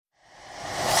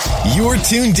You're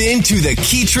tuned in to The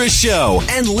Keetra Show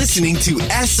and listening to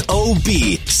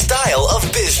SOB, Style of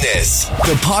Business,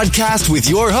 the podcast with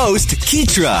your host,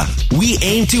 Keetra. We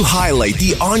aim to highlight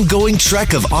the ongoing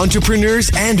trek of entrepreneurs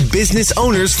and business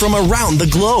owners from around the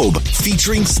globe,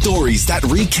 featuring stories that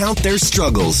recount their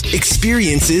struggles,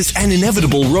 experiences, and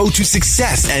inevitable road to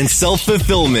success and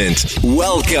self-fulfillment.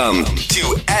 Welcome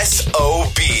to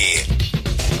SOB.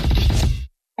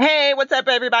 Hey, what's up,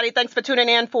 everybody? Thanks for tuning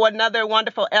in for another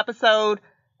wonderful episode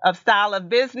of Style of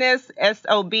Business,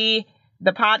 SOB, the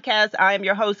podcast. I am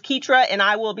your host, Keetra, and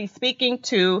I will be speaking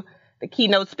to the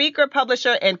keynote speaker,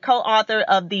 publisher, and co-author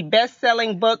of the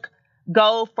best-selling book,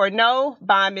 Go for No,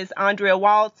 by Ms. Andrea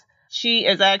Waltz. She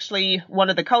is actually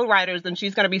one of the co-writers, and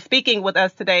she's going to be speaking with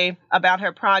us today about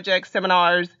her projects,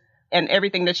 seminars, and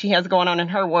everything that she has going on in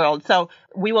her world. So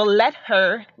we will let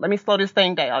me slow this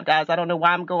thing down, guys. I don't know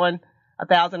why I'm going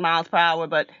 1,000 miles per hour,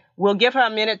 but we'll give her a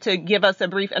minute to give us a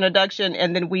brief introduction,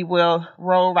 and then we will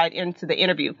roll right into the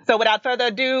interview. So without further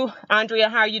ado, Andrea,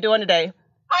 how are you doing today?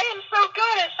 I am so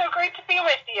good. It's so great to be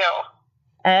with you.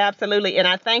 Absolutely. And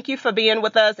I thank you for being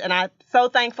with us. And I'm so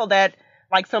thankful that,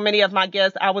 like so many of my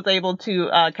guests, I was able to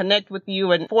connect with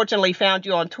you and fortunately found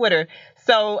you on Twitter.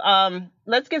 So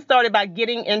let's get started by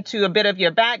getting into a bit of your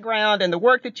background and the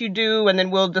work that you do, and then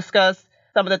we'll discuss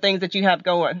some of the things that you have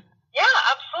going. Yeah,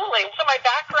 absolutely. So my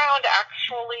background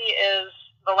actually is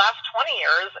the last 20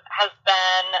 years has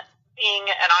been being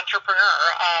an entrepreneur,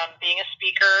 being a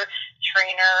speaker,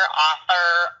 trainer,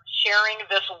 author, sharing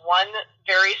this one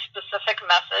very specific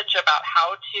message about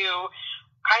how to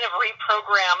kind of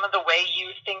reprogram the way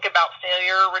you think about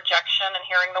failure, rejection, and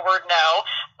hearing the word no.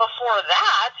 Before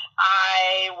that,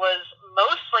 I was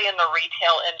mostly in the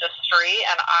retail industry,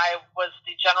 and I was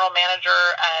the general manager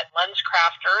at Lens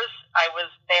Crafters. I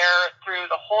was there through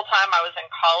the whole time I was in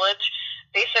college,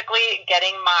 basically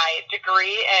getting my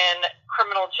degree in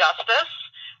criminal justice,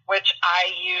 which I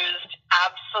used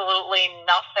absolutely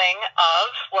nothing of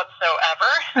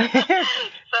whatsoever.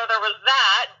 So there was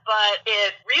that, but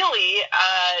it really,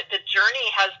 the journey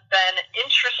has been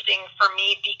interesting for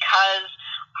me because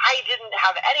I didn't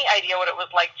have any idea what it was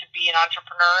like to be an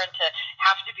entrepreneur and to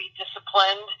have to be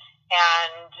disciplined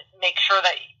and make sure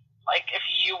that, like, if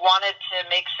you wanted to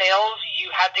make sales, you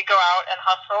had to go out and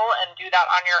hustle and do that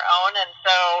on your own. And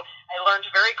so I learned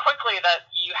very quickly that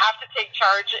you have to take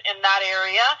charge in that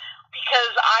area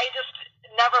because I just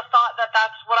never thought that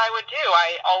that's what I would do.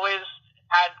 I always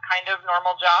had kind of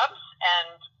normal jobs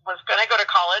and was going to go to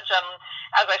college. And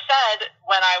as I said,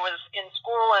 when I was in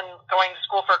school and going to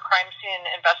school for crime scene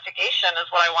investigation is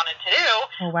what I wanted to do.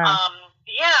 Oh, wow.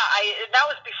 That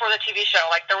was before the TV show.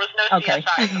 Like, there was no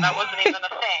CSI, so that wasn't even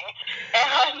a thing.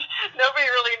 And nobody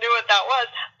really knew what that was.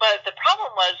 But the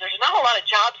problem was there's not a lot of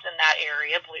jobs in that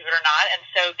area, believe it or not. And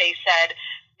so they said,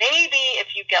 maybe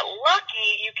if you get lucky,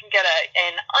 you can get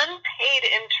an unpaid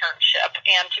internship.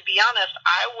 And to be honest,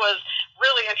 I was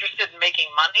really interested in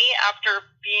making money after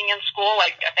being in school.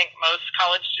 Like, I think most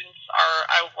college students are,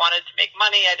 I wanted to make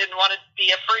money. I didn't want to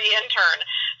be a free intern.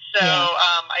 So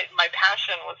my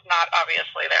passion was not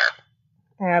obviously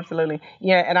there. Absolutely.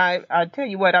 Yeah. And I tell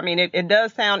you what, I mean, it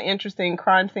does sound interesting,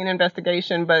 crime scene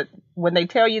investigation, but when they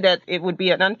tell you that it would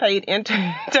be an unpaid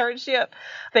internship,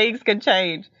 things can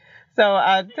change. So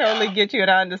I totally get you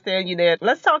and I understand you there.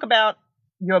 Let's talk about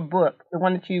your book, the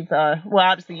one that you've,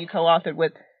 obviously you co-authored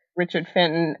with Richard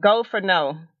Fenton, Go for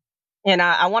No. And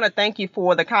I want to thank you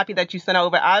for the copy that you sent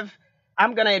over.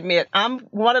 I'm going to admit, I'm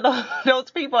one of those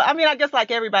people. I mean, I guess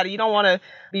like everybody, you don't want to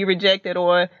be rejected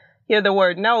or hear the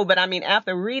word no. But I mean,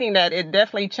 after reading that, it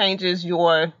definitely changes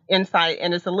your insight.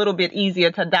 And it's a little bit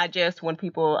easier to digest when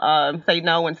people say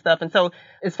no and stuff. And so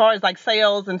as far as like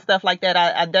sales and stuff like that,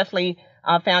 I definitely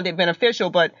found it beneficial.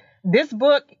 But this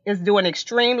book is doing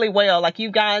extremely well. Like,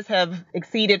 you guys have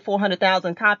exceeded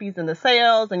 400,000 copies in the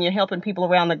sales, and you're helping people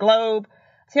around the globe.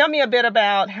 Tell me a bit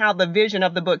about how the vision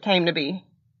of the book came to be.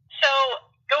 So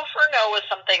Go for No was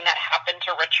something that happened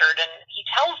to Richard, and he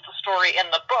tells the story in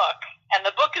the book. And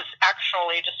the book is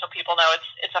actually, just so people know,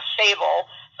 it's a fable.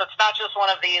 So it's not just one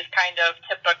of these kind of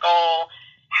typical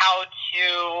how-to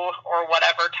or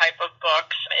whatever type of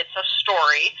books. It's a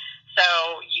story. So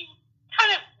you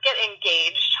kind of get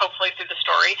engaged, hopefully, through the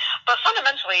story. But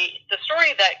fundamentally, the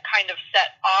story that kind of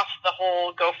set off the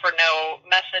whole Go for No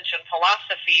message and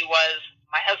philosophy was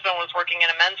my husband was working in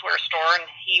a menswear store, and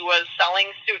he was selling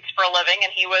suits for a living,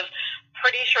 and he was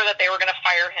pretty sure that they were going to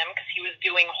fire him because he was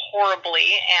doing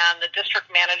horribly. And the district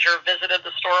manager visited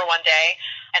the store one day,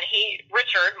 and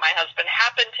Richard, my husband,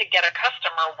 happened to get a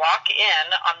customer walk in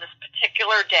on this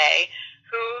particular day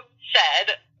who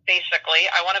said, basically,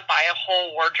 I want to buy a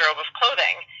whole wardrobe of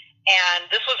clothing.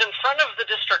 And this was in front of the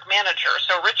district manager.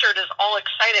 So Richard is all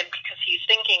excited because he's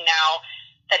thinking now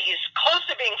that he's close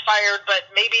to being fired, but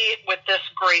maybe with this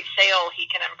great sale, he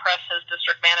can impress his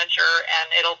district manager and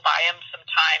it'll buy him some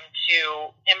time to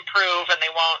improve, and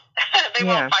they won't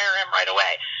won't fire him right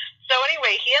away. So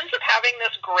anyway, he ends up having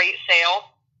this great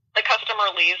sale. The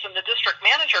customer leaves, and the district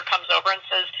manager comes over and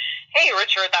says, "Hey,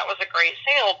 Richard, that was a great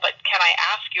sale, but can I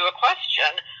ask you a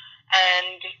question?"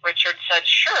 And Richard said,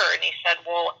 "Sure." And he said,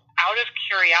 "Well, out of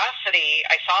curiosity,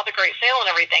 I saw the great sale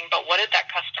and everything, but what did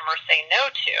that customer say no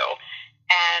to?"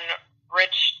 And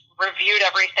Rich reviewed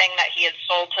everything that he had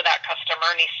sold to that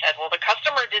customer, and he said, "Well, the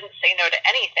customer didn't say no to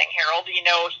anything, Harold. You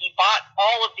know, he bought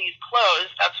all of these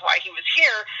clothes. That's why he was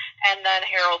here." And then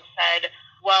Harold said,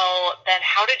 "Well, then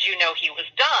how did you know he was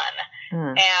done?"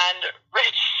 And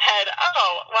Rich said,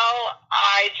 "Oh, well,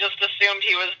 I just assumed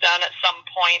he was done at some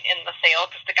point in the sale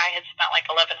because the guy had spent like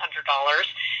 $1,100.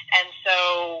 And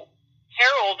so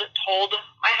Harold told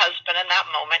my husband in that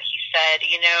moment, he said,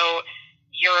 "You know,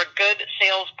 you're a good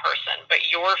salesperson, but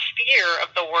your fear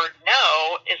of the word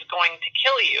no is going to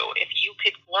kill you. If you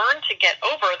could learn to get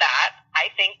over that, I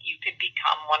think you could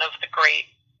become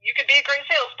you could be a great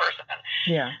salesperson."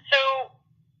 Yeah. So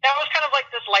that was kind of like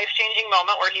this life-changing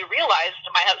moment where he realized,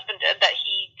 my husband did, that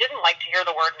he didn't like to hear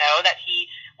the word no, that he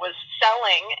was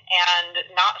selling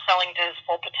and not selling to his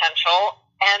full potential.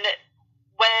 And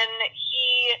when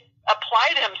he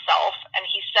applied himself and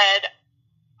he said,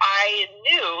 "I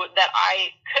knew that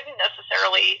I couldn't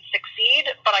necessarily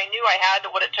succeed, but I knew I had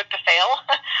what it took to fail.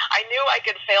 I knew I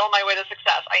could fail my way to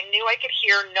success. I knew I could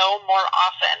hear no more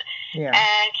often." Yeah.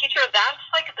 And Keitra, that's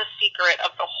like the secret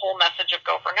of the whole message of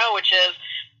Go for No, which is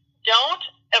don't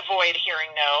avoid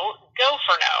hearing no, go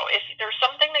for no. If there's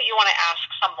something that you want to ask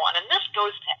someone, and this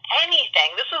goes to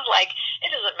anything, this is like,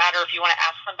 it doesn't matter if you want to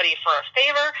ask somebody for a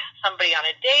favor, somebody on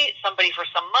a date, somebody for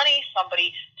some money,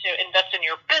 somebody to invest in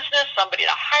your business, somebody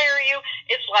to hire you.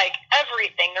 It's like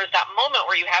everything. There's that moment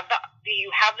where you have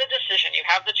the decision, you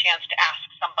have the chance to ask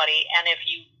somebody, and if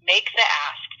you make the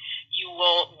ask, you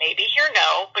will maybe hear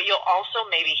no, but you'll also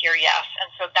maybe hear yes. And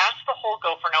so that's the whole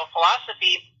Go for No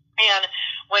philosophy. And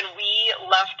when we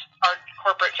left our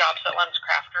corporate jobs at Lens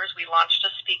Crafters, we launched a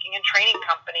speaking and training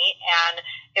company, and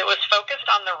it was focused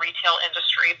on the retail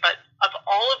industry. But of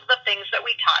all of the things that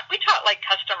we taught like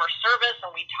customer service, and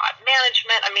we taught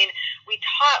management. I mean, we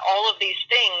taught all of these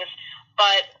things,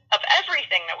 but of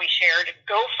everything that we shared,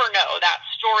 Go for No, that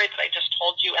story that I just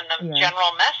told you, and the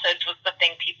general message was the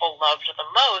thing people loved the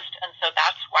most. And so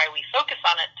that's why we focus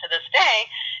on it to this day,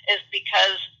 is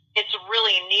because it's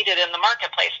really needed in the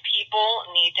marketplace. People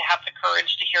need to have the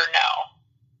courage to hear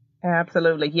no.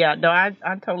 Absolutely. Yeah, no, I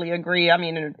totally agree. I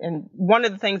mean, and one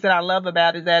of the things that I love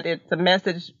about it is that it's a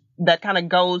message that kind of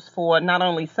goes for not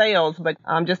only sales, but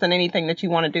just in anything that you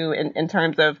want to do in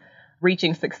terms of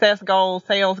reaching success goals,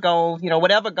 sales goals,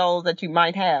 whatever goals that you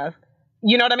might have.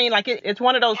 You know what I mean? Like it's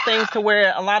one of those things to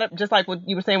where a lot of, just like what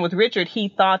you were saying with Richard, he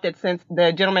thought that since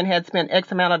the gentleman had spent X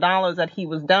amount of dollars that he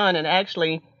was done, and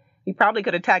actually he probably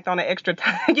could have tacked on an extra,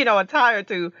 a tie or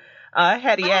two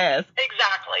had he asked.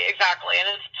 Exactly. And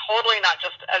it's totally not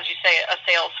just, as you say, a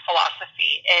sales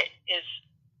philosophy. It is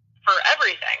for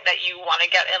everything that you want to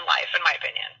get in life, in my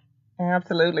opinion.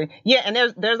 Absolutely. Yeah, and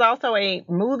there's also a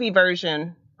movie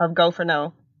version of Go for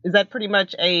No. Is that pretty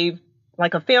much a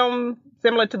film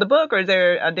similar to the book, or is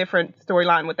there a different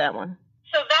storyline with that one?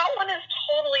 So that one is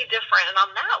totally different. And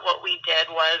on that, what we did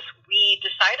was we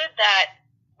decided that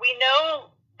we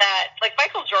know that, like,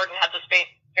 Michael Jordan had this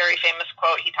very famous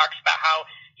quote. He talks about how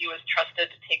he was trusted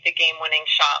to take the game-winning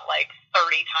shot like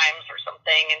 30 times or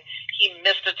something, and he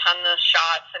missed a ton of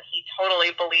shots, and he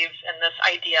totally believes in this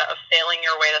idea of failing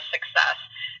your way to success.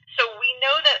 So we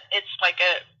know that it's like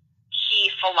a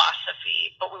key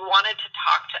philosophy, but we wanted to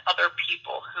talk to other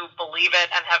people who believe it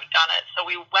and have done it. So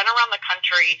we went around the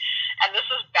country, and this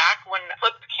is back when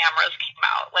flip cameras came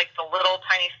out, like the little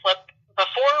tiny flip,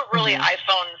 before really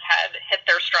iPhones had hit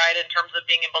their stride in terms of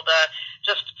being able to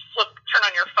just turn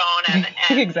on your phone and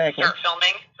exactly. Start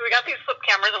filming. So we got these flip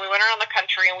cameras, and we went around the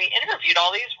country, and we interviewed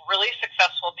all these really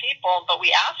successful people, but we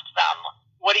asked them,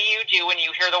 what do you do when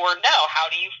you hear the word no?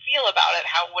 How do you feel about it?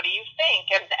 What do you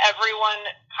think? And everyone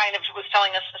kind of was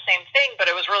telling us the same thing, but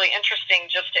it was really interesting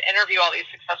just to interview all these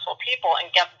successful people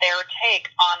and get their take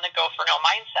on the Go for No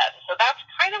mindset. So that's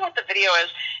kind of what the video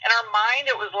is. In our mind,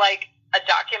 it was like a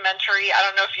documentary. I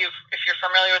don't know if you're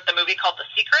familiar with the movie called The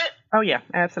Secret. Oh yeah,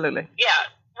 absolutely. Yeah,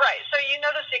 right. So you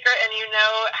know The Secret, and you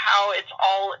know how it's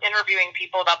all while interviewing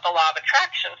people about the law of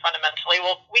attraction fundamentally.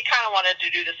 Well, we kind of wanted to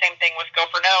do the same thing with Go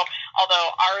for No, although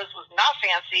ours was not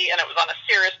fancy and it was on a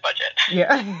serious budget.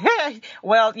 Yeah.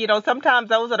 Well, sometimes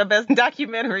those are the best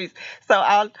documentaries. So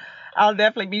I'll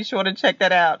definitely be sure to check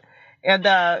that out. And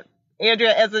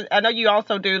Andrea, I know you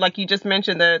also do, like you just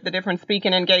mentioned, the different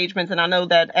speaking engagements, and I know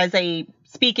that as a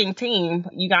speaking team,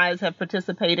 you guys have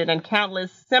participated in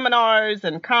countless seminars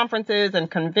and conferences and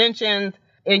conventions,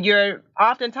 and you're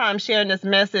oftentimes sharing this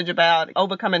message about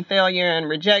overcoming failure and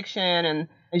rejection, and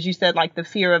as you said, like the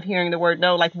fear of hearing the word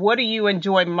no. Like, what do you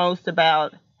enjoy most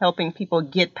about helping people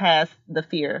get past the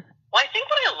fear? Well, I think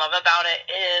what I love about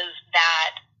it is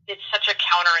that it's such a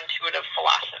counterintuitive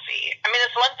philosophy. I mean,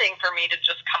 it's one thing for me to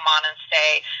just come on and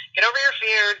say, get over your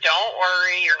fear, don't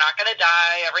worry, you're not going to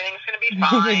die, everything's going to be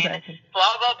fine, Exactly.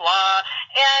 blah, blah, blah.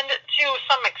 And to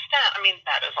some extent, I mean,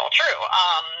 that is all true.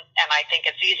 And I think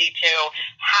it's easy to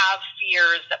have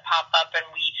fears that pop up, and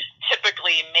we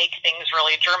typically make things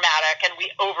really dramatic, and we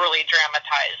overly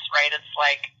dramatize, right? It's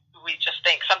like, we just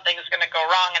think something's going to go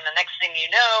wrong, and the next thing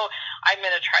you know, I'm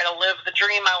going to try to live the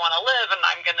dream I want to live, and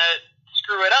I'm going to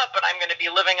screw it up, and I'm going to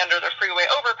be living under the freeway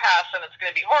overpass, and it's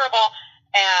going to be horrible.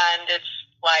 And it's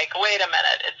like, wait a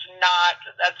minute,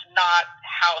 that's not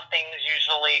how things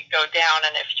usually go down.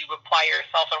 And if you apply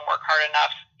yourself and work hard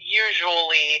enough,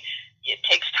 usually it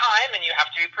takes time and you have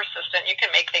to be persistent. You can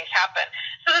make things happen.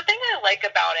 So the thing I like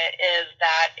about it is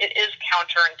that it is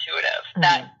counterintuitive,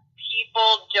 that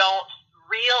people don't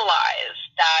realize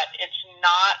that it's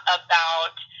not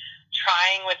about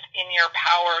trying within your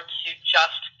power to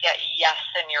just get yes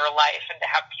in your life and to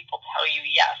have people tell you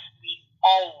yes. We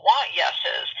all want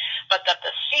yeses, but that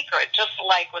the secret, just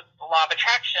like with the law of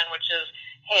attraction, which is,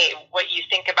 hey, what you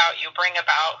think about, you bring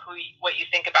about, what you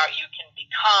think about, you can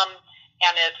become.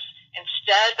 And it's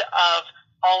instead of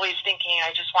always thinking,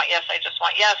 I just want yes,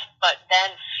 but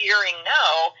then fearing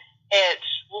no, it's,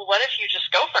 well, what if you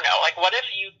just go for no? Like, what if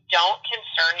you don't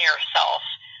concern yourself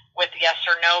with yes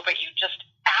or no, but you just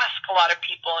ask a lot of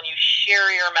people and you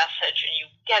share your message and you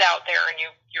get out there and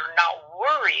you're not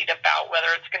worried about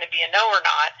whether it's going to be a no or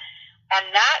not. And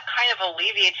that kind of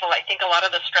alleviates, I think, a lot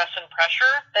of the stress and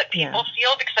pressure that people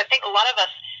feel, because I think a lot of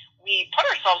us, we put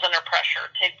ourselves under pressure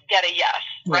to get a yes,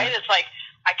 right? It's like,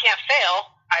 I can't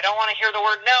fail. I don't want to hear the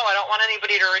word no. I don't want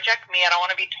anybody to reject me. I don't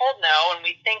want to be told no. And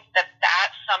we think that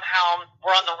somehow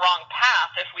we're on the wrong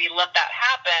path if we let that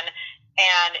happen.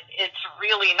 And it's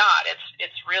really not.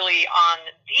 It's really on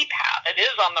the path. It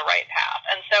is on the right path.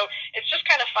 And so it's just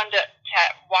kind of fun to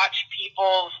watch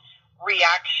people's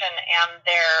reaction and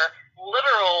their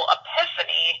literal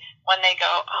epiphany when they go,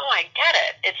 oh, I get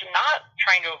it. It's not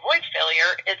trying to avoid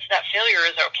failure. It's that failure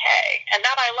is okay. And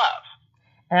that I love.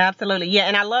 Absolutely. Yeah.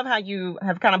 And I love how you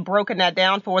have kind of broken that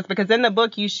down for us, because in the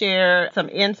book you share some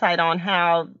insight on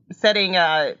how setting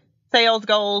sales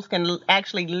goals can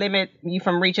actually limit you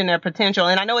from reaching their potential.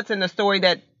 And I know it's in the story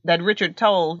that Richard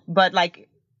told, but like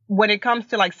when it comes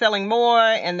to like selling more,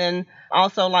 and then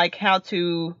also like how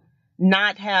to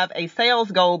not have a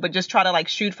sales goal, but just try to like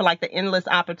shoot for like the endless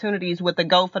opportunities with the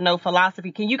go for no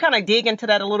philosophy. Can you kind of dig into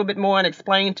that a little bit more and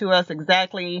explain to us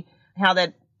exactly how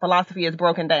that philosophy is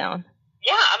broken down?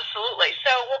 Yeah, absolutely.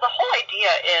 So, well, the whole idea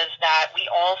is that we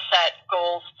all set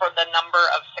goals for the number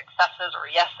of successes or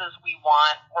yeses we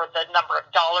want, or the number of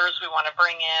dollars we want to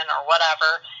bring in, or whatever,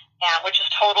 and which is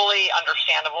totally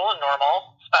understandable and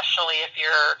normal, especially if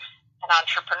you're an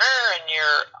entrepreneur and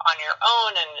you're on your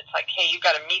own, and it's like, hey, you've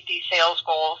got to meet these sales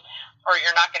goals, or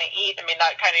you're not going to eat. I mean,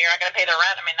 that kind of, you're not going to pay the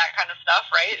rent. I mean, that kind of stuff,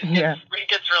 right? It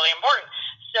gets really important.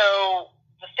 So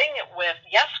the thing with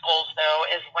yes goals, though,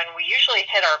 is when we usually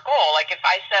hit our goal, like if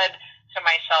I said to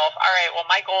myself, all right, well,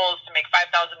 my goal is to make $5,000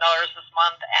 this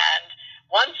month, and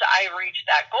once I reach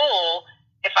that goal,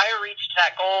 if I reached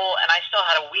that goal and I still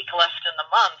had a week left in the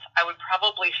month, I would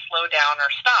probably slow down or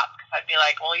stop, because I'd be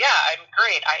like, well, yeah, I'm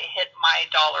great. I hit my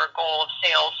dollar goal of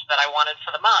sales that I wanted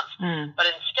for the month. But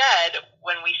instead,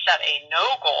 when we set a no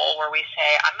goal, where we say,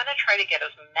 I'm going to try to get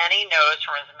as many no's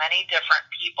from as many different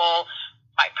people,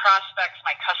 my prospects,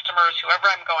 my customers, whoever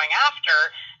I'm going after,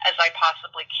 as I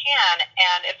possibly can.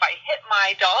 And if I hit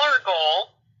my dollar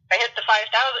goal, if I hit the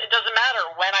 5,000, it doesn't matter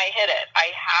when I hit it.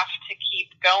 I have to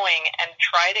keep going and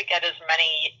try to get as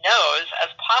many no's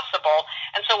as possible.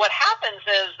 And so what happens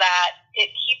is that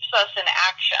it keeps us in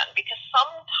action, because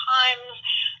sometimes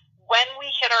when we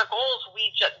hit our goals,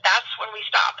 that's when we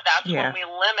stop. That's when we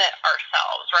limit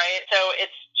ourselves, right? So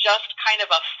it's just kind of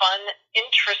a fun,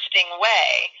 interesting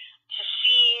way to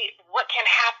see what can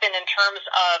happen in terms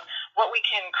of what we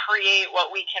can create,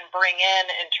 what we can bring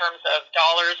in terms of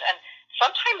dollars. And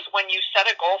sometimes when you set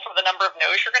a goal for the number of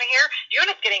no's you're going to hear, you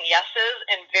end up getting yeses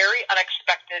in very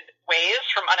unexpected ways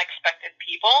from unexpected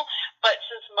people. But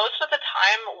since most of the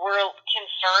time we're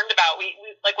concerned about, we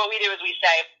like what we do is we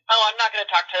say, oh, I'm not going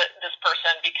to talk to this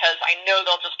person because I know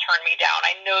they'll just turn me down.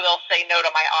 I know they'll say no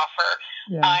to my offer.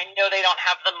 Yeah. I know they don't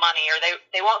have the money, or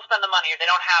they won't spend the money, or they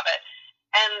don't have it.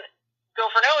 And go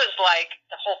for no is like,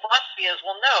 the whole philosophy is,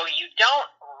 well, no, you don't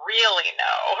really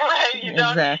know, right? You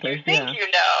don't. Exactly. You think you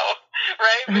know,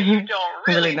 right? But you don't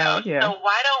really know. Yeah. So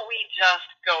why don't we just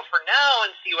go for no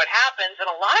and see what happens? And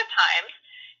a lot of times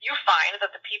you find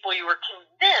that the people you were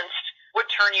convinced would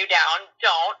turn you down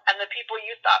don't, and the people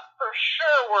you thought for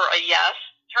sure were a yes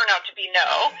turn out to be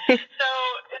no. So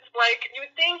it's like you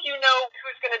think you know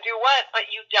who's going to do what,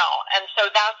 but you don't. And so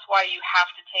that's why you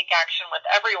have to take action with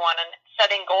everyone, and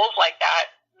setting goals like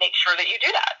that, make sure that you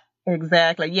do that.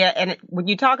 Exactly. Yeah. And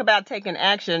when you talk about taking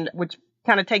action, which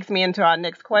kind of takes me into our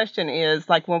next question, is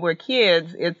like when we're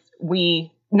kids,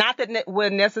 not that we're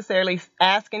necessarily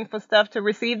asking for stuff to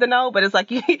receive the no, but it's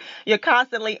like you're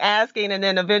constantly asking, and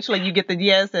then eventually you get the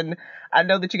yes. And I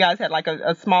know that you guys had like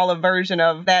a smaller version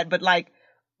of that, but like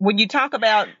when you talk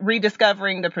about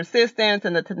rediscovering the persistence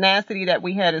and the tenacity that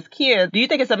we had as kids, do you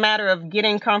think it's a matter of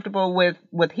getting comfortable with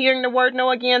hearing the word no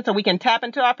again so we can tap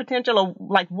into our potential? Or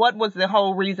like what was the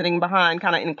whole reasoning behind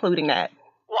kind of including that?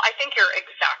 Well, I think you're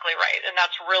exactly right, and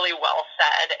that's really well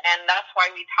said. And that's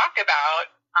why we talk about,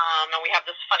 and we have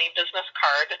this funny business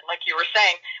card, like you were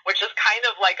saying, which is kind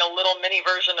of like a little mini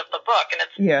version of the book. And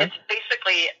it's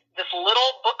basically this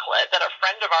little booklet that a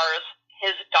friend of ours,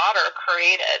 his daughter,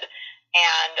 created.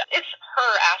 And it's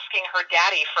her asking her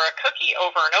daddy for a cookie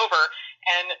over and over.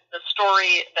 And this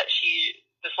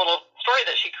little story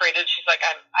that she created, she's like,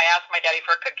 I asked my daddy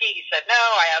for a cookie. He said no.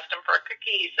 I asked him for a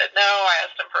cookie. He said no. I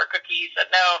asked him for a cookie. He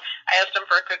said no. I asked him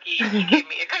for a cookie. He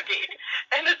gave me a cookie.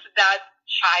 And it's that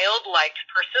childlike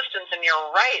persistence. And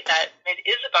you're right that it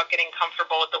is about getting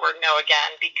comfortable with the word no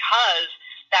again, because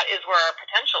that is where our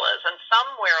potential is. And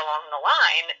somewhere along the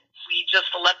line, we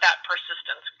just let that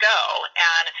persistence go.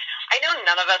 And I know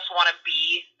none of us want to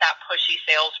be that pushy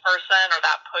salesperson or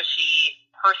that pushy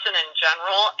person in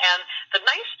general. And the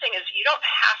nice thing is you don't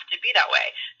have to be that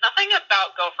way. Nothing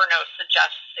about Go for No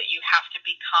suggests that you have to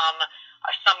become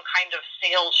some kind of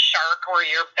sales shark where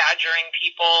you're badgering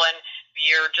people and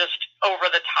you're just over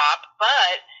the top.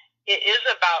 But it is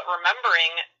about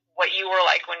remembering what you were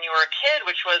like when you were a kid,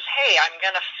 which was, hey, I'm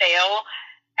going to fail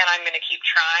and I'm going to keep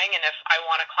trying. And if I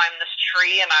want to climb this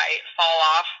tree and I fall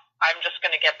off, I'm just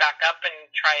going to get back up and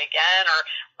try again. Or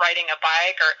riding a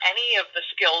bike, or any of the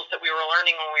skills that we were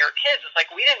learning when we were kids. It's like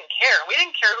we didn't care. We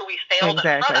didn't care who we failed in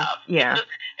front of. Yeah.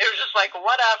 It was just like,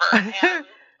 whatever. And,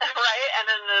 right? And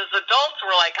then as adults,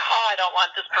 we're like, oh, I don't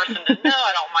want this person to know.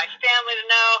 I don't want my family to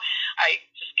know. I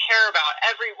just care about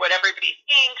what everybody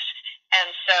thinks. And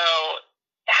so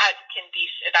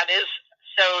that is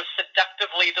so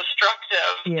seductively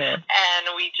destructive. Yeah. And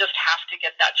we just have to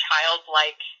get that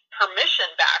childlike permission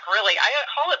back, really. I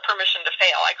call it permission to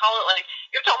fail. I call it like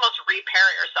you have to almost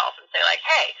reparent yourself and say like,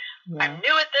 hey, I'm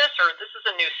new at this, or this is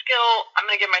a new skill. I'm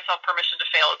going to give myself permission to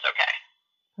fail. It's okay.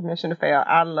 Permission to fail.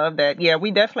 I love that. Yeah,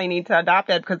 we definitely need to adopt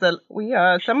that, because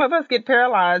some of us get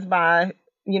paralyzed by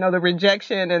the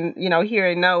rejection and,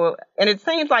 hearing no. And it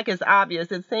seems like it's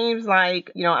obvious. It seems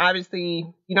like, obviously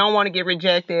you don't want to get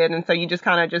rejected. And so you just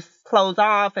kind of just close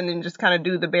off and then just kind of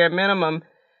do the bare minimum.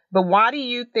 But why do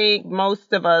you think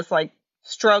most of us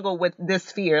struggle with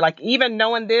this fear? Like even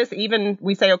knowing this, even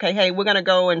we say, okay, hey, we're going to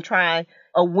go and try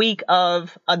a week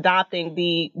of adopting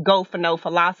the Go for No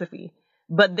philosophy.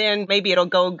 But then maybe it'll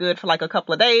go good for like a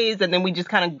couple of days, and then we just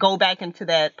kind of go back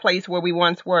into that place where we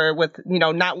once were with,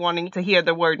 not wanting to hear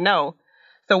the word no.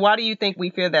 So why do you think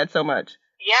we fear that so much?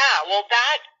 Yeah, well,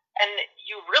 and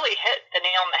you really hit the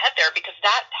nail on the head there, because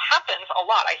that happens a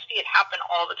lot. I see it happen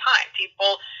all the time.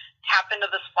 People tap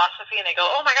into this philosophy and they go,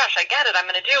 oh my gosh, I get it,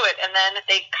 I'm going to do it. And then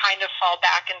they kind of fall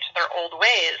back into their old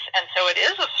ways. And so it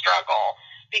is a struggle,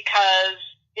 because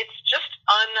it's just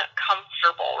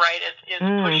uncomfortable, right? It's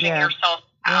pushing yourself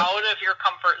out of your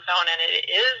comfort zone, and it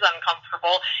is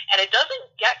uncomfortable, and it doesn't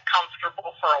get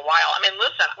comfortable for a while. I mean,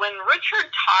 listen, when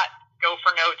Richard taught Go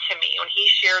for No to me, when he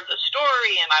shared the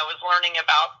story and I was learning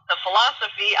about the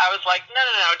philosophy, I was like, no,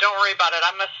 don't worry about it.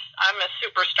 I'm a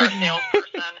superstar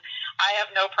salesperson. I have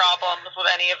no problems with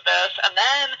any of this. And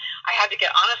then I had to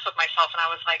get honest with myself, and I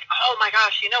was like, oh my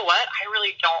gosh, you know what? I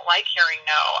really don't like hearing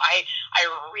no. I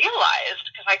realized,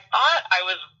 because I thought I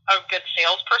was a good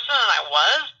salesperson, and I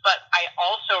was, but I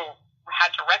also had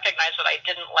to recognize that I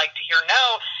didn't like to hear no.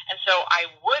 And so I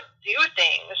would do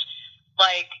things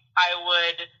like I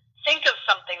would think of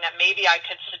something that maybe I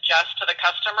could suggest to the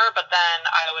customer, but then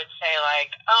I would say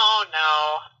like, oh no,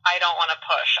 I don't want to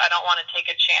push. I don't want to take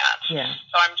a chance. Yeah.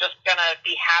 So I'm just going to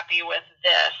be happy with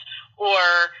this. Or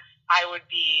I would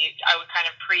kind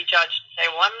of prejudge and say,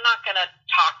 well, I'm not going to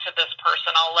talk to this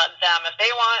person. I'll let them, if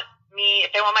they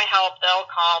want my help, they'll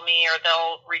call me or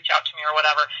they'll reach out to me or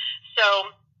whatever.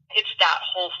 So it's that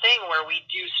whole thing where we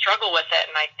do struggle with it.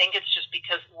 And I think it's just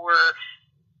because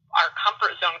our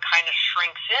comfort zone kind of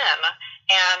shrinks in.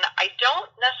 And I don't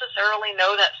necessarily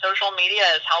know that social media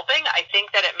is helping. I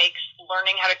think that it makes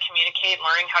learning how to communicate,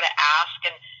 learning how to ask,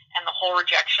 and the whole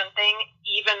rejection thing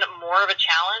even more of a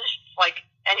challenge. Like,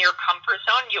 in your comfort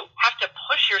zone, you have to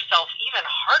push yourself even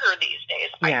harder these days,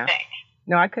 I think.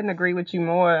 No, I couldn't agree with you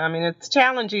more. I mean, it's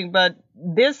challenging, but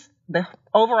the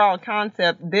overall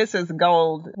concept, this is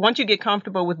gold. Once you get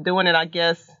comfortable with doing it, I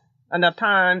guess, enough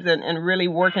times and really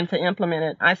working to implement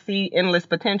it, I see endless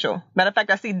potential. Matter of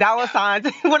fact, I see dollar signs.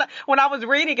 When I was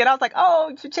reading it, I was like,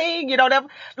 oh, cha-ching,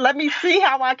 let me see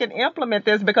how I can implement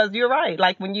this, because you're right.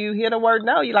 Like when you hear the word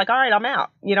no, you're like, all right, I'm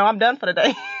out. I'm done for the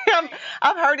day.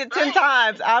 I've heard it 10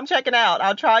 times. I'm checking out.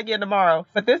 I'll try again tomorrow.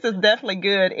 But this is definitely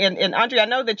good. And Andrea, I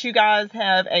know that you guys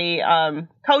have a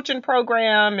coaching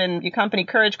program and your company,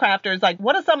 Courage Crafters. Like,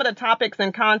 what are some of the topics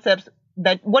and concepts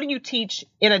what do you teach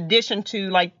in addition to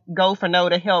like Go for No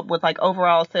to help with like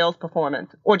overall sales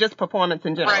performance or just performance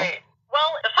in general? Right.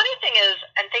 Well, the funny thing is,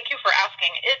 and thank you for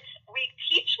asking, we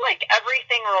teach like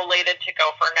everything related to Go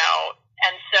for No.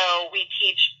 And so we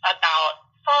teach about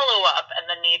follow-up and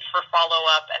the need for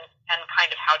follow-up and kind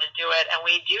of how to do it. And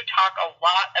we do talk a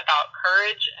lot about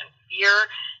courage and fear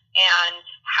and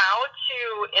how to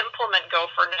implement Go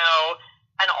for No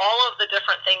and all of the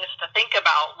different things to think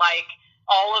about, like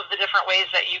all of the different ways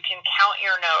that you can count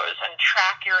your no's and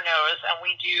track your no's. And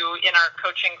we do, in our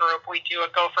coaching group, we do a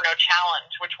Go for No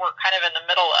challenge, which we're kind of in the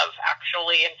middle of,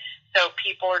 actually. And so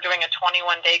people are doing a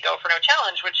 21-day Go for No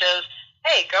challenge, which is,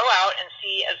 hey, go out and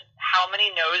see how many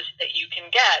no's that you can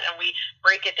get. And we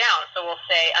break it down. So we'll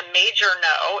say a major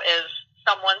no is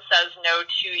someone says no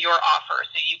to your offer.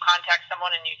 So you contact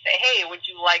someone and you say, hey, would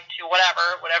you like to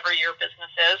whatever your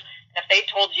business is. And if they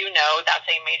told you no, that's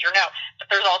a major no.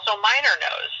 But there's also minor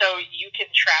no's. So you can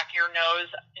track your no's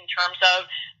in terms of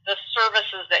the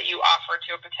services that you offer to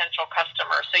a potential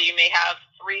customer. So you may have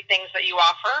 3 things that you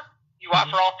offer. You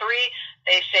offer all 3.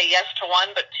 They say yes to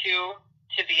one, but to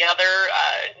the other,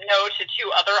 no to 2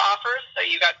 other offers. So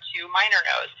you got 2 minor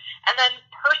no's. And then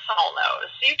personal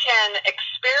no's. So you can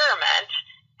experiment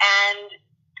and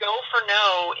go for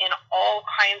no in all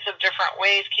kinds of different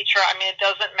ways, Keitra. I mean, it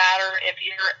doesn't matter if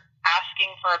you're asking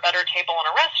for a better table in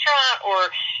a restaurant or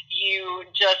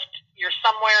you're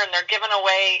somewhere and they're giving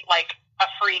away like a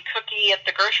free cookie at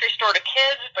the grocery store to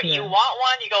kids, but you want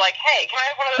one, you go like, hey, can I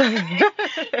have one of those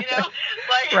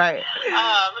cookies? Right.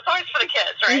 It's always for the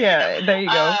kids, right? Yeah, there you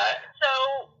go. So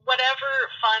whatever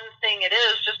fun thing it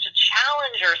is, just to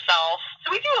challenge yourself. So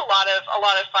we do a lot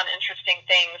of fun, interesting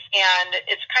things, and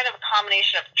it's kind of a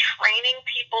combination of training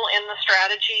people in the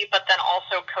strategy, but then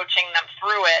also coaching them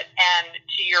through it. And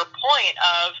to your point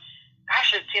of,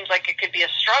 gosh, it seems like it could be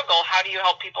a struggle. How do you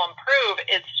help people improve?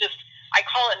 It's just, I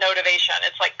call it motivation.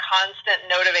 It's like constant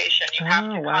motivation. You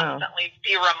have to constantly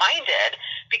be reminded,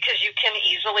 because you can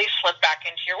easily slip back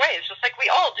into your ways, just like we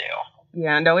all do.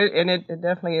 Yeah, no, it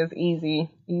definitely is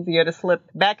easier to slip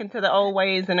back into the old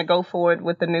ways and to go forward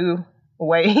with the new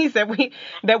ways that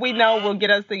we know will get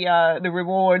us the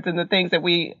rewards and the things that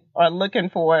we are looking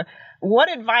for. What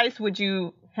advice would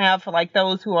you have for like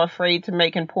those who are afraid to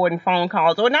make important phone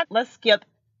calls? Or not, let's skip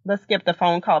the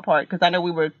phone call part, because I know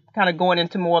we were kind of going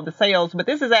into more of the sales, but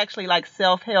this is actually like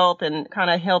self-help and kind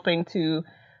of helping to,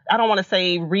 I don't want to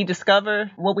say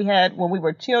rediscover what we had when we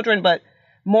were children, but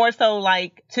more so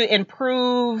like to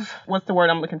improve, what's the word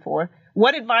I'm looking for?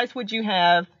 What advice would you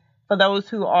have for those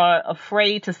who are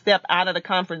afraid to step out of the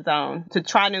comfort zone, to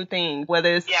try new things,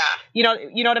 whether it's, you know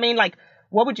what I mean? Like,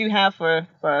 what would you have for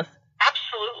us?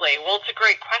 Absolutely. Well, it's a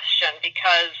great question,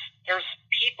 because there's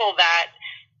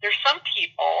some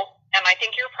people, and I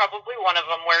think you're probably one of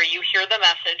them, where you hear the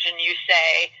message and you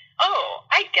say, oh,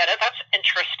 I get it. That's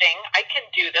interesting. I can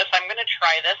do this. I'm going to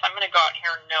try this. I'm going to go out here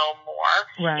and know more.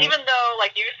 Right. Even though,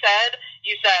 like you said,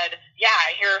 yeah,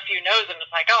 I hear a few no's and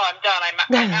it's like, oh, I'm done. I'm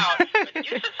out. But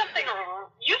you said something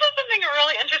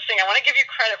really interesting. I want to give you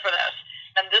credit for this.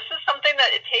 And this is something that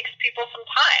it takes people some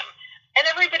time. And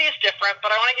everybody's different,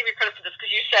 but I want to give you credit for this, because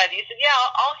you said, yeah,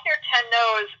 I'll hear 10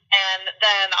 no's, and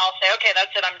then I'll say, okay,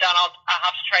 that's it, I'm done. I'll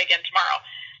have to try again tomorrow.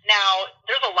 Now,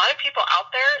 there's a lot of people out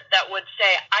there that would say,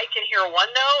 I can hear one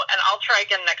no, and I'll try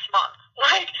again next month.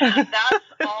 Like, that's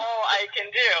all I can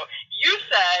do. You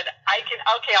said,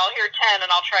 I'll hear 10,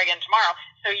 and I'll try again tomorrow.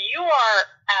 So you are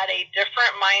at a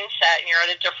different mindset, and you're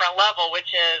at a different level, which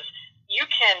is you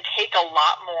can take a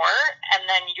lot more, and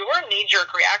then your knee-jerk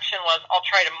reaction was, I'll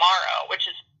try tomorrow, which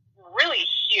is really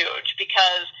huge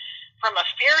because from a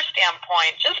fear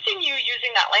standpoint, just in you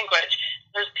using that language,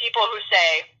 there's people who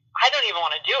say, I don't even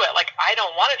want to do it. Like, I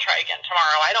don't want to try again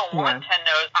tomorrow. I don't want 10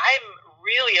 no's. I'm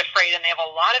really afraid, and they have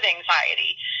a lot of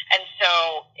anxiety. And so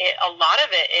a lot of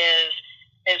it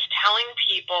is telling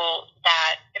people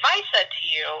that if I said to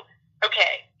you,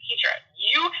 okay, Keitra,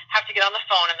 you have to get on the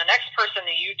phone, and the next person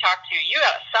that you talk to, you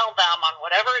got to sell them on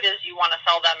whatever it is you want to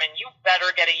sell them, and you better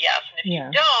get a yes. And if you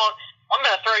don't, I'm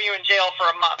going to throw you in jail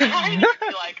for a month. Right? You'd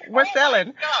be like, we're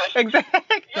selling. Gosh.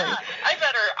 Exactly. Yeah, I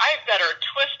better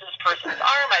twist this person's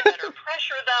arm. I better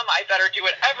pressure them. I better do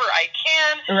whatever I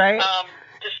can, right?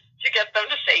 Just to get them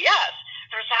to say yes.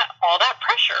 There's all that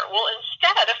pressure. Well,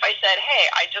 instead, if I said, hey,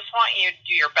 I just want you to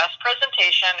do your best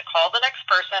presentation, call the next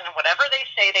person, and whatever they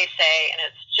say, and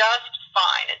it's just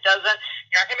fine. You're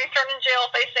not going to be thrown in jail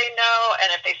if they say no,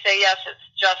 and if they say yes, it's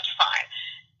just fine.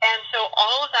 And so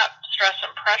all of that stress and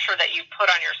pressure that you put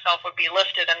on yourself would be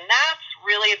lifted. And that's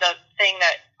really the thing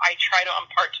that I try to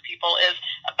impart to people is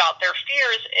about their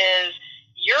fears is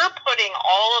you're putting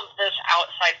all of this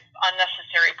outside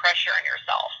unnecessary pressure on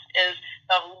yourself. Is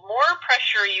the more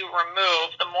pressure you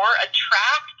remove, the more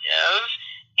attractive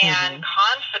and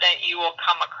confident you will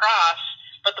come across.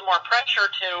 But the more pressure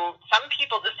to some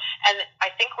people, and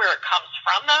I think where it comes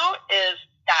from, though, is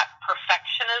that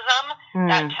perfectionism,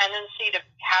 that tendency to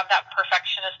have that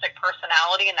perfectionistic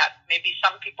personality, and that maybe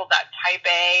some people, that type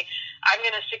A, I'm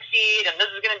going to succeed and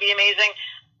this is going to be amazing,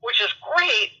 which is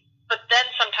great, but then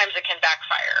sometimes it can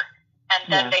backfire. And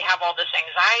then they have all this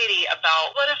anxiety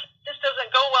about, what if this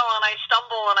doesn't go well and I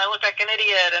stumble and I look like an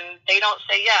idiot and they don't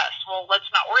say yes? Well, let's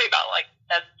not worry about it like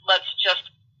that. Let's just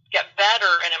get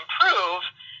better and improve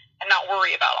and not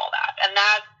worry about all that. And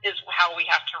that is how we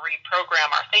have to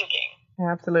reprogram our thinking.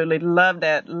 Absolutely. Love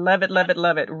that. Love it, love it,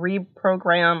 love it.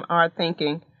 Reprogram our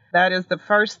thinking. That is the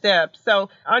first step. So,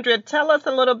 Andrea, tell us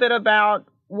a little bit about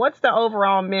what's the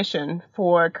overall mission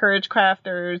for Courage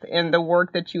Crafters and the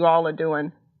work that you all are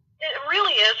doing? It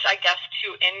really is, I guess, to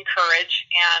encourage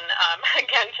and,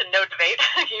 again, to motivate,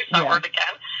 use that word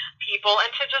again, people, and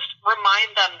to just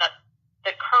remind them that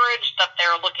the courage that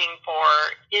they're looking for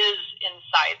is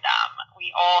inside them. We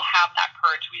all have that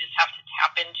courage. We just have to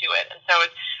tap into it. And so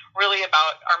it's really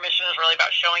about, our mission is really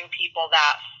about showing people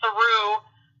that through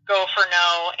Go for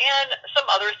No and some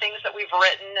other things that we've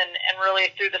written and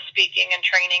really through the speaking and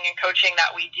training and coaching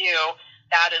that we do,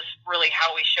 that is really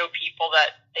how we show people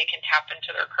that they can tap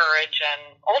into their courage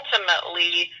and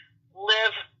ultimately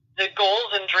live the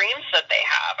goals and dreams that they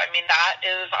have. I mean, that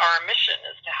is our mission,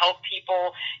 is to help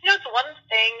people. You know, it's one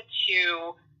thing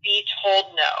to be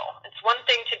told no. It's one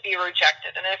thing to be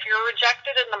rejected. And if you're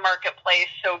rejected in the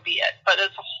marketplace, so be it. But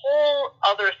it's a whole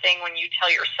other thing when you tell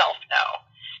yourself no,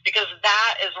 because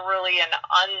that is really an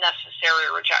unnecessary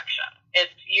rejection.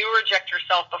 It's you reject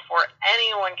yourself before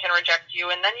anyone can reject you,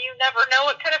 and then you never know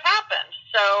what could have happened.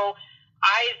 So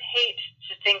I hate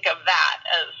to think of that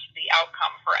as the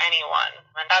outcome for anyone,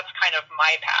 and that's kind of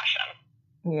my passion.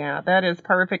 Yeah, that is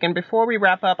perfect. And before we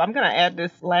wrap up, I'm going to add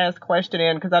this last question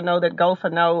in because I know that Go for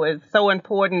No is so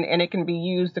important and it can be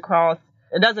used across,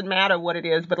 it doesn't matter what it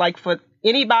is, but like for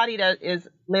anybody that is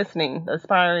listening,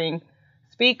 aspiring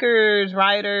speakers,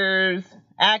 writers,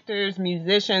 actors,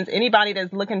 musicians, anybody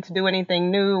that's looking to do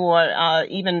anything new or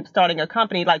even starting a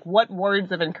company, like what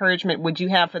words of encouragement would you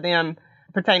have for them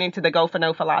pertaining to the Go for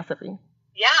No philosophy?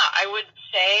 Yeah, I would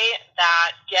say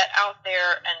that get out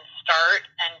there and start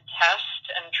and test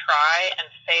and try and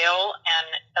fail. And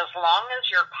as long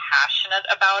as you're passionate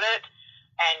about it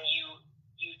and you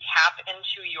tap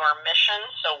into your mission,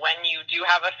 so when you do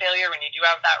have a failure, when you do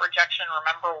have that rejection,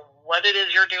 remember what it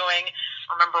is you're doing,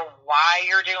 remember why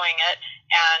you're doing it,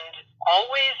 and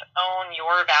always own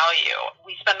your value.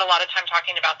 We spend a lot of time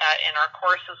talking about that in our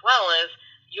course as well, is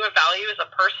you have value as a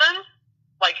person.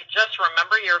 Like, just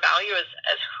remember your value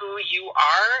as who you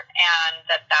are, and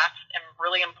that's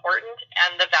really important,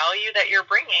 and the value that you're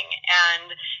bringing.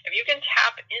 And if you can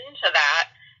tap into that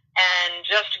and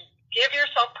just give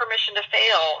yourself permission to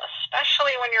fail,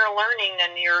 especially when you're learning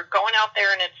and you're going out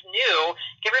there and it's new,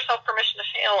 give yourself permission to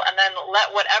fail, and then let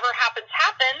whatever happens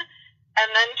happen, and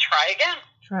then try again.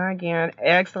 Try again.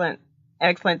 Excellent.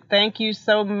 Excellent. Thank you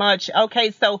so much. Okay,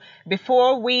 so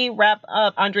before we wrap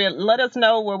up, Andrea, let us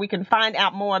know where we can find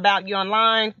out more about you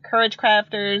online, Courage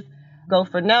Crafters, Go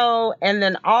for No. And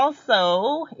then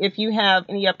also, if you have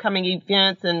any upcoming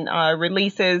events and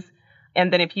releases,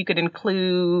 and then if you could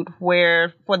include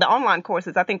where for the online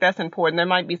courses, I think that's important. There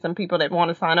might be some people that want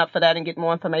to sign up for that and get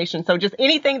more information. So just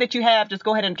anything that you have, just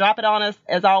go ahead and drop it on us.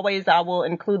 As always, I will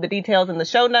include the details in the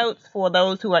show notes for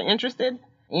those who are interested,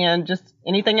 and just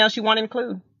anything else you want to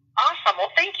include. Awesome. Well,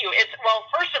 thank you. Well,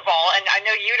 first of all, and I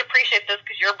know you'd appreciate this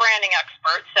because you're a branding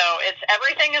expert, so it's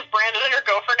everything is branded under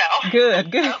Go for No.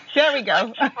 Good. So, there we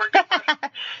go. We're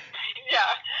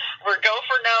Go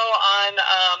for No on,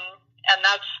 and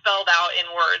that's spelled out in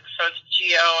words, so it's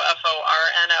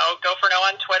GOFORNO. Go for No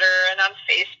on Twitter and on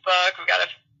Facebook. We've got a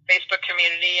Facebook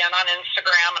community and on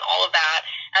Instagram and all of that.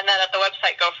 And then at the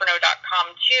website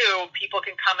goforno.com too, people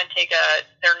can come and take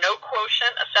their no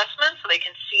quotient assessment so they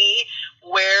can see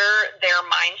where their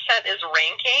mindset is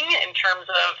ranking in terms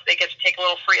of they get to take a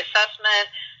little free assessment,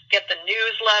 get the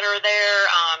newsletter there,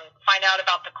 find out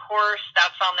about the course.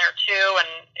 That's on there too.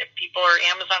 And if people are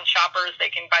Amazon shoppers,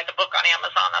 they can buy the book on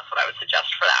Amazon. That's what I would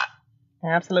suggest for that.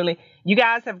 Absolutely. You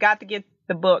guys have got to get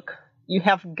the book. You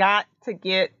have got to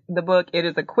get the book. It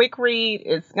is a quick read.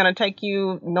 It's going to take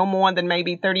you no more than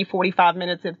maybe 30, 45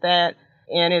 minutes, if that.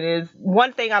 And it is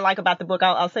one thing I like about the book.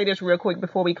 I'll say this real quick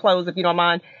before we close, if you don't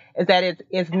mind, is that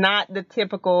it's not the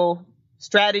typical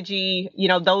strategy,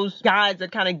 those guides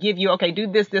that kind of give you, okay, do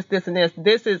this, this, this, and this.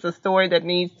 This is a story that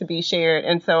needs to be shared.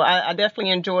 And so I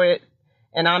definitely enjoy it.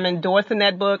 And I'm endorsing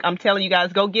that book. I'm telling you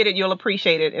guys, go get it. You'll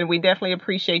appreciate it. And we definitely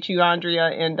appreciate you, Andrea,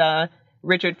 and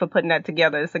Richard, for putting that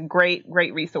together. It's a great,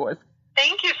 great resource.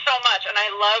 Thank you so much. And I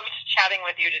loved chatting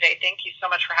with you today. Thank you so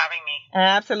much for having me.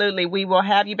 Absolutely. We will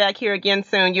have you back here again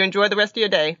soon. You enjoy the rest of your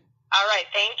day. All right.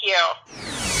 Thank you.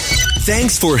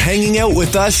 Thanks for hanging out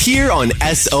with us here on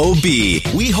SOB.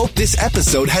 We hope this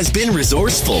episode has been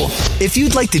resourceful. If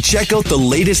you'd like to check out the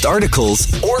latest articles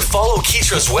or follow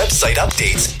Keetra's website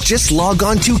updates, just log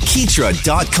on to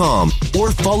Keetra.com or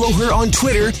follow her on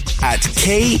Twitter at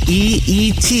KEETRIA.